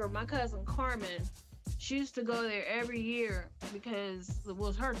was younger, my cousin Carmen, she used to go there every year because it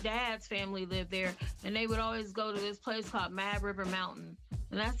was her dad's family lived there, and they would always go to this place called Mad River Mountain.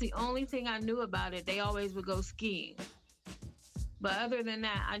 And that's the only thing I knew about it. They always would go skiing. But other than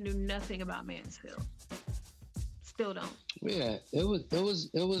that, I knew nothing about Mansfield. Still don't. Yeah, it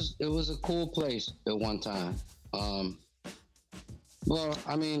was a cool place at one time. Well,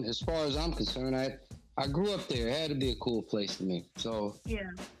 I mean, as far as I'm concerned, I grew up there. It had to be a cool place to me. So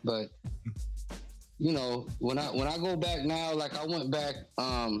yeah. But you know, when I go back now, like I went back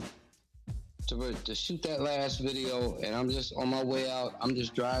to shoot that last video, and I'm just on my way out. I'm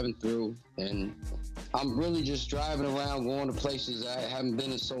just driving through, and I'm really just driving around, going to places I haven't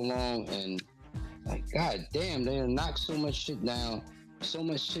been in so long, and like, God damn, they done knocked so much shit down. So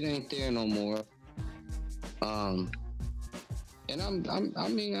much shit ain't there no more. And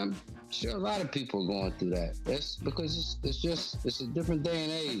I'm sure a lot of people are going through that. That's because it's a different day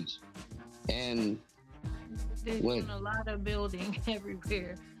and age. And there's been a lot of building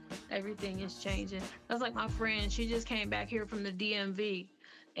everywhere. Everything is changing. That's like my friend. She just came back here from the DMV,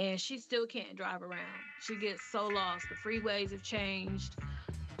 and she still can't drive around. She gets so lost. The freeways have changed.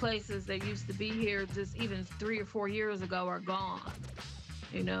 Places that used to be here just even 3 or 4 years ago are gone.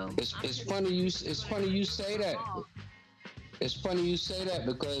 You know. It's funny you say that. It's funny you say that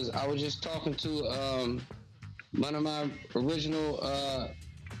because I was just talking to one of my original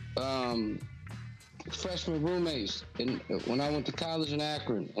freshman roommates when I went to college in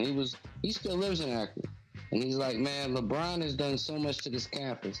Akron, and he still lives in Akron, and he's like, man, LeBron has done so much to this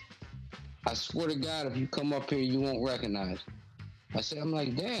campus. I swear to God, if you come up here, you won't recognize. I said, I'm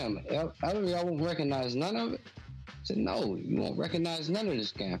like, damn, I won't recognize none of it. I said, no, you won't recognize none of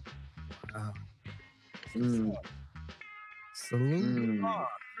this campus. Wow. Salute.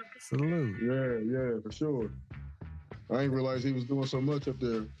 Salute. Yeah, for sure. I ain't realized he was doing so much up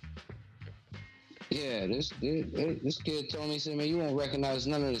there. Yeah, this kid told me, he said, man, you won't recognize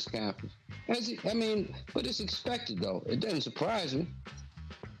none of this campus. I mean, but it's expected, though. It doesn't surprise me.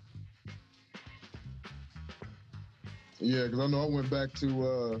 Yeah, because I know I went back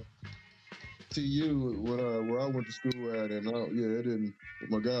to TU where I went to school at, and it didn't.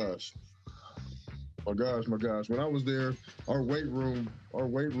 My gosh. When I was there, our weight room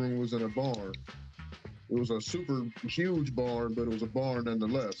was in a barn. It was a super huge barn, but it was a barn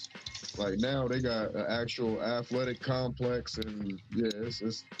nonetheless. Like now, they got an actual athletic complex, and yeah,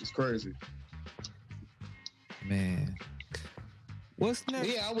 it's crazy. Man, what's next?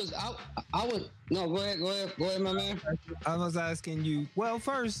 Yeah, I was. No, go ahead, my man. I was asking you. Well,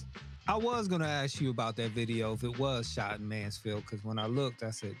 first, I was gonna ask you about that video if it was shot in Mansfield, because when I looked,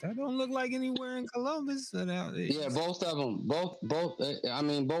 I said that don't look like anywhere in Columbus. Yeah, both of them. Both. I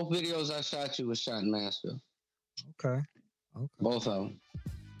mean, both videos I shot you was shot in Mansfield. Okay. Both of them.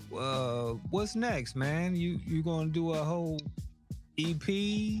 What's next, man? You gonna do a whole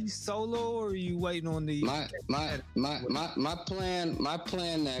EP solo, or are you waiting on the my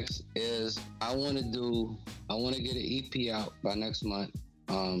plan next is I want to get an EP out by next month.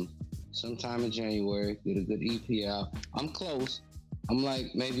 Sometime in January, get a good EP out. I'm close. I'm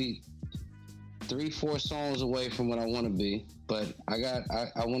like maybe 3-4 songs away from what I want to be, but I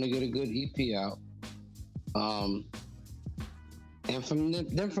want to get a good EP out. And from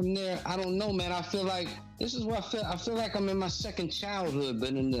there, I don't know, man. I feel like this is what I feel like I'm in my second childhood, but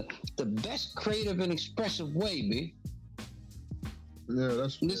in the best creative and expressive way, B. Yeah,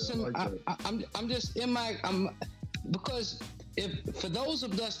 that's. Listen, I like that. I'm just in my because for those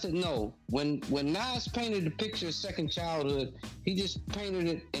of us that know, when Nas painted the picture of second childhood, he just painted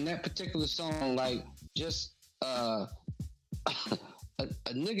it in that particular song like just a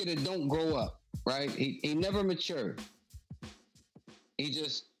nigga that don't grow up, right? He never matured. He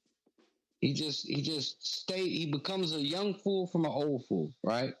becomes a young fool from an old fool,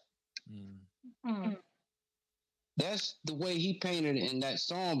 right? Mm. That's the way he painted it in that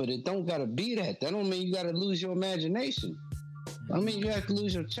song, but it don't gotta be that. That don't mean you gotta lose your imagination. I mean you have to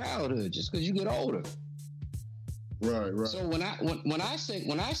lose your childhood just because you get older. Right. So when I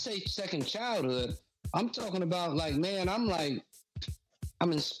say second childhood, I'm talking about like, man, I'm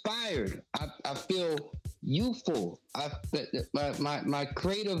inspired. I feel youthful. My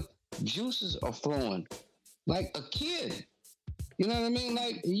creative juices are flowing like a kid. You know what I mean?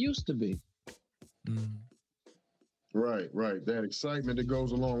 Like it used to be. Right. That excitement that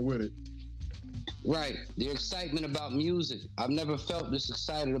goes along with it. Right. The excitement about music. I've never felt this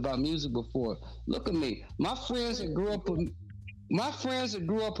excited about music before. Look at me. My friends that grew up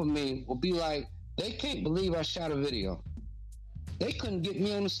with me will be like, they can't believe I shot a video. They couldn't get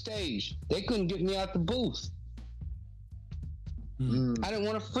me on the stage. They couldn't get me out the booth. I didn't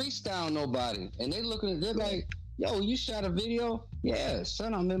want to freestyle nobody. And they're like, yo, you shot a video? Yeah,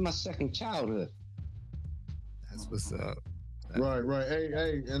 son, I'm in my second childhood. That's what's up. Right.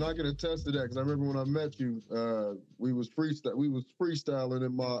 Hey, and I can attest to that because I remember when I met you, we was freestyling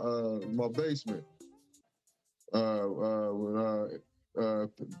in my basement. When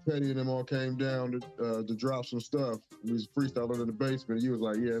Petty and them all came down to drop some stuff, we was freestyling in the basement. And you was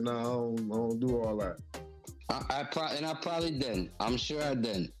like, "Yeah, nah, I don't do all that." I probably didn't. I'm sure I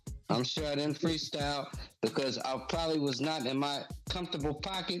didn't. I'm sure I didn't freestyle because I probably was not in my comfortable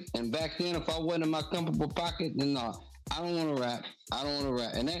pocket. And back then, if I wasn't in my comfortable pocket, then no. I don't want to rap.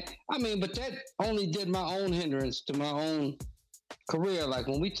 And but that only did my own hindrance to my own career. Like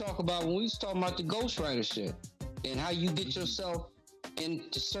when we was talking about the ghostwriter shit and how you get yourself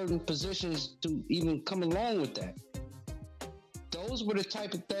into certain positions to even come along with that. Those were the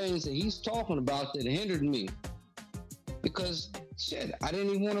type of things that he's talking about that hindered me. Because shit, I didn't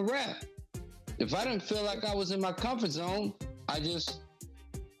even want to rap. If I didn't feel like I was in my comfort zone, I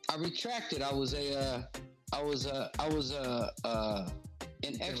retracted. I was an extroverted I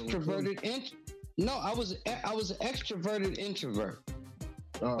was an extroverted introvert.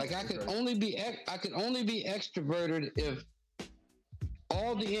 Like I could only be extroverted if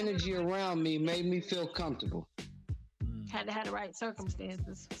all the energy around me made me feel comfortable. Had to have the right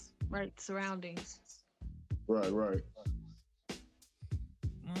circumstances, right surroundings. Right.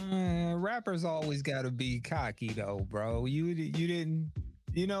 Rappers always got to be cocky though, bro. You didn't,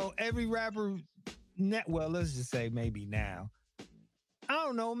 every rapper. Well, let's just say maybe now. I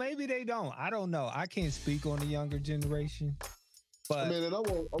don't know. Maybe they don't. I don't know. I can't speak on the younger generation. But I mean, and I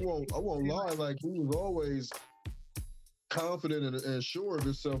won't lie. Like he was always confident and sure of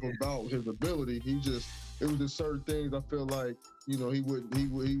himself about his ability. It was just certain things I feel like he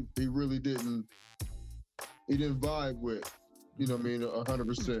really didn't vibe with. You know what I mean?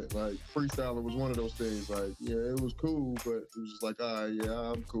 100%. Like freestyling was one of those things. Like yeah, it was cool, but it was just like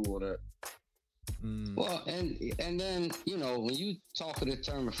I'm cool on that. Well, and then when you talk of the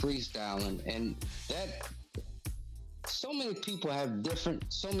term of freestyling, and that so many people have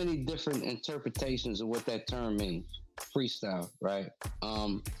so many different interpretations of what that term means. Freestyle, right?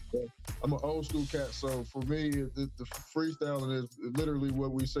 I'm an old school cat, so for me, the freestyling is literally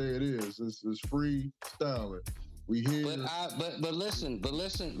what we say it is. It's freestyling. We hear. But listen,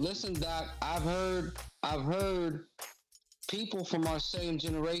 Doc. I've heard people from our same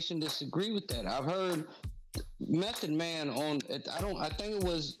generation disagree with that. I've heard Method Man I think it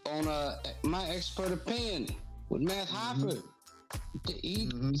was on My Expert Opinion with Matt Hofford.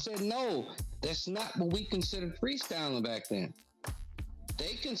 He said, no, that's not what we considered freestyling back then.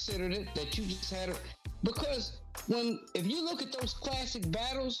 They considered it that you just had because if you look at those classic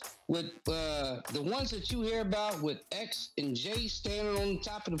battles with the ones that you hear about with X and J standing on the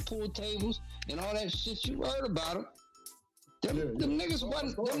top of the pool tables and all that shit, you heard about them. Them niggas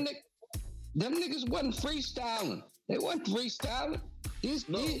wasn't freestyling. They wasn't freestyling.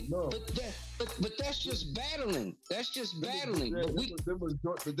 But that's just battling. That's just battling. But them was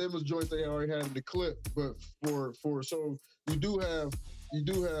joints they already had in the clip. But so you do have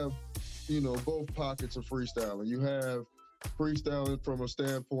both pockets of freestyling. You have freestyling from a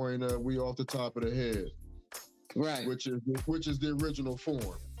standpoint of we off the top of the head, right? Which is the original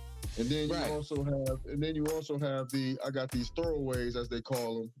form. And then you also have the I got these throwaways, as they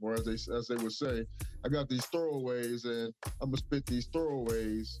call them, or as they would say, I got these throwaways, and I'm gonna spit these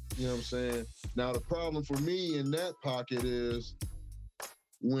throwaways. You know what I'm saying? Now the problem for me in that pocket is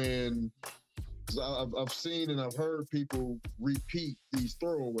when, because I've seen and I've heard people repeat these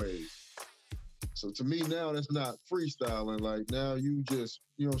throwaways. So to me now, that's not freestyling. Like now you just,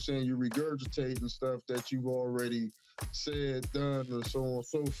 you know what I'm saying, you regurgitating stuff that you've already said, done, and so on and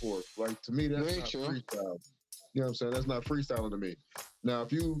so forth. Like to me, that's not freestyle. You know what I'm saying? That's not freestyling to me. Now,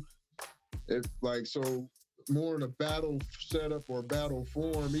 so more in a battle setup or battle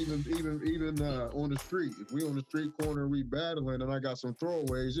form, even on the street. If we on the street corner, we battling, and I got some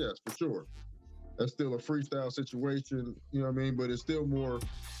throwaways, yes, for sure. that's still a freestyle situation, you know what I mean? But it's still more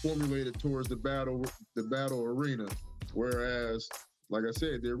formulated towards the battle arena. Whereas, like I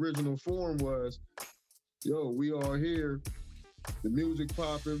said, the original form was, yo, we all here, the music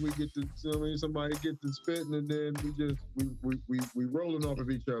popping, we get to, you know what I mean, somebody get to spitting, and then we rolling off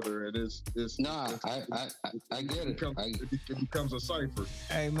of each other, and it's I get it. It becomes a cipher.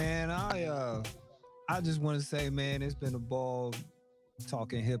 Hey man, I just want to say, man, it's been a ball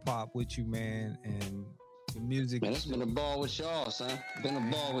talking hip hop with you, man, and the music. Man, it's been a ball with y'all, son. Been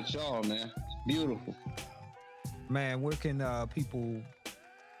a ball with y'all, man. Beautiful. Man, where can people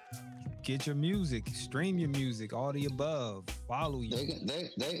get your music, stream your music, all the above, follow you? They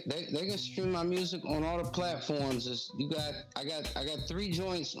can stream my music on all the platforms. I got 3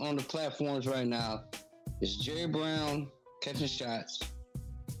 joints on the platforms right now. It's Jerry Brown, Catching Shots.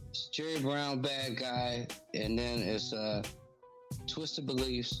 It's Jerry Brown, Bad Guy, and then it's Twisted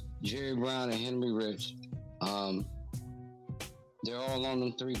Beliefs, Jerry Brown, and Henry Rich. They're all on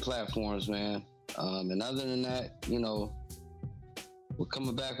them 3 platforms, man. And other than that, you know, we're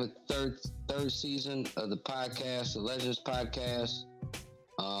coming back with third season of the podcast, the Legends podcast.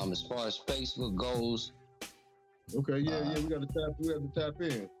 As far as Facebook goes. Okay, yeah, we have to tap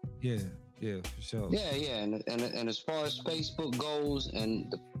in. Yeah, for sure. Yeah, and as far as Facebook goes,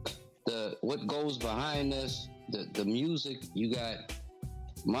 and the what goes behind this, the music, you got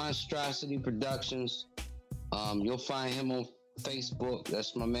Monstrosity Productions. You'll find him on Facebook.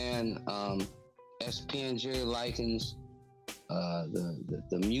 That's my man, SPN Jerry Likens.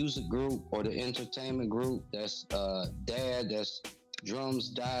 The music group or the entertainment group, that's Dad, that's drums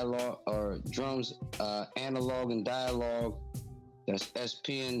dialogue or drums analog and dialogue, that's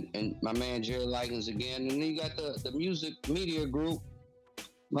SPN and my man Jerry Likens again. And then you got the music media group,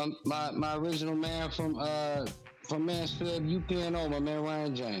 my original man from Mansfield, UPNO, my man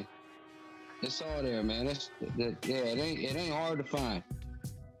Ryan James. It's all there, man. It ain't hard to find.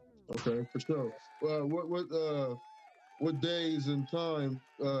 Okay, for sure. Well, what days and time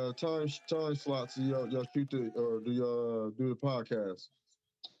slots do y'all shoot or do y'all do the podcast?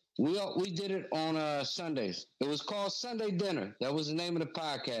 We did it on Sundays. It was called Sunday Dinner. That was the name of the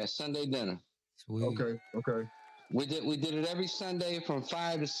podcast, Sunday Dinner. Sweet. Okay. We did it every Sunday from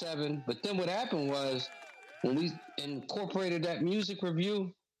 5 to 7. But then what happened was when we incorporated that music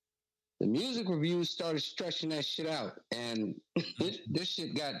review, the music reviews started stretching that shit out, and this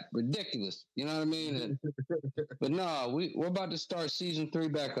shit got ridiculous. You know what I mean? But no, we're about to start season 3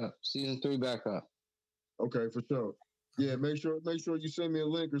 back up. Okay, for sure. Yeah, make sure you send me a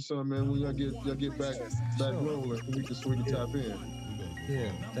link or something, man. When y'all get back rolling, so we can tap in.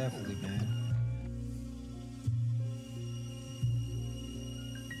 Yeah, definitely, man.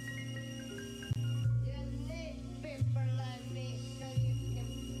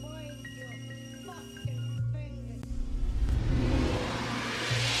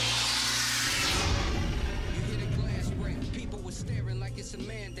 It's a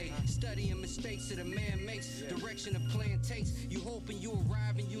mandate, studying mistakes that a man makes, direction a plan takes. You hoping you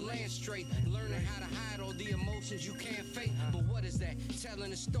arrive and you land straight, learning how to hide all the emotions you can't fake. But what is that?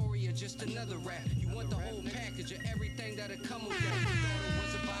 Telling a story or just another rap? You want the whole package of everything that'll come with that. Thought it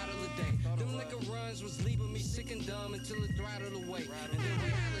was a bottle a day. Them liquor runs was leaving me sick and dumb until it throttled away. And then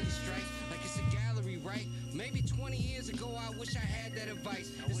reality strikes like it's a gallery, right? Maybe 20 years ago I wish I had that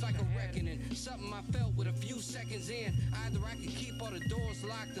advice. It's like a reckoning, something I felt with a few seconds in. Either I could keep all the doors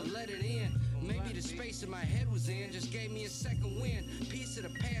locked or let it in. Maybe the space that my head was in just gave me a second wind. Piece of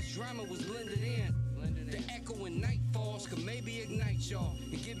the past drama was blended in. The echo when night falls could maybe ignite y'all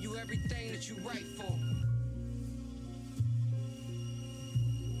and give you everything that you write for.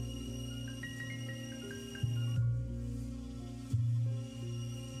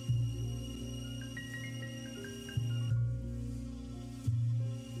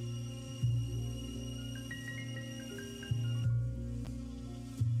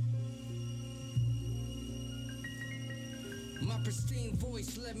 My pristine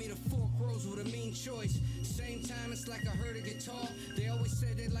voice led me to fork roads with a mean choice. Same time, it's like I heard a guitar. They always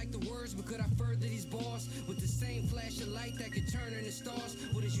said they liked the words, but could I further these bars with the same flash of light that could turn into stars?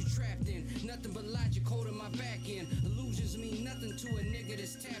 What is you trapped in? Nothing but logic holding my back in. Illusions mean nothing to a nigga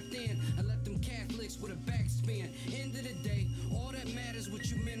that's tapped in. I let them Catholics with a backspin. End of the day, all that matters what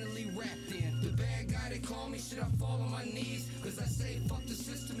you mentally wrapped in. The bad guy they call me, should I fall on my knees? Cause I say fuck the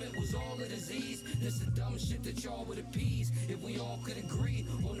system, it was all a disease. This the dumb shit that y'all would appease. If we all could agree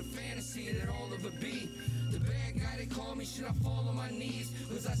on the fantasy that all of it be. The bad guy they call me, should I fall on my knees?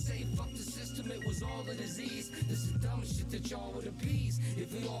 Cause I say fuck the system, it was all a disease. This is dumb shit that y'all would appease.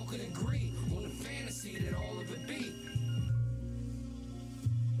 If we all could agree on the fantasy that all of it be.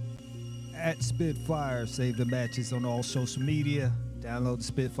 at Spitfire Save the Matches on all social media. Download the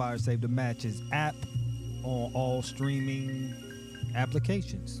Spitfire Save the Matches app on all streaming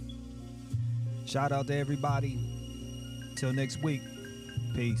applications. Shout out to everybody. Till next week.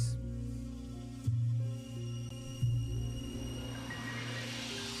 Peace.